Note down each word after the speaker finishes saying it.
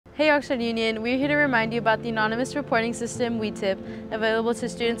Hey Oxford Union, we're here to remind you about the anonymous reporting system WeTip, available to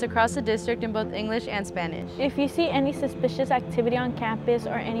students across the district in both English and Spanish. If you see any suspicious activity on campus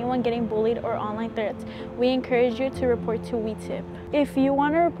or anyone getting bullied or online threats, we encourage you to report to WeTip. If you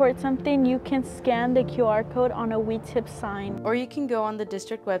want to report something, you can scan the QR code on a WeTip sign. Or you can go on the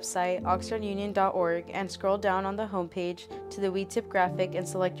district website, oxfordunion.org, and scroll down on the homepage to the WeTip graphic and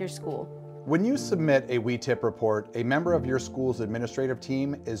select your school. When you submit a WeTip report, a member of your school's administrative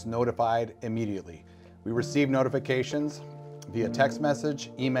team is notified immediately. We receive notifications via text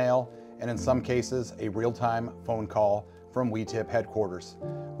message, email, and in some cases, a real-time phone call from WeTip headquarters.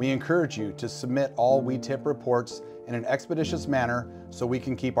 We encourage you to submit all WeTip reports in an expeditious manner so we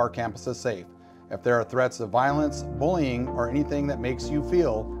can keep our campuses safe. If there are threats of violence, bullying, or anything that makes you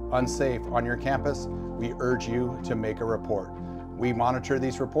feel unsafe on your campus, we urge you to make a report. We monitor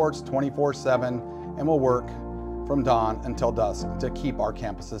these reports 24/7 and will work from dawn until dusk to keep our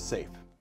campuses safe.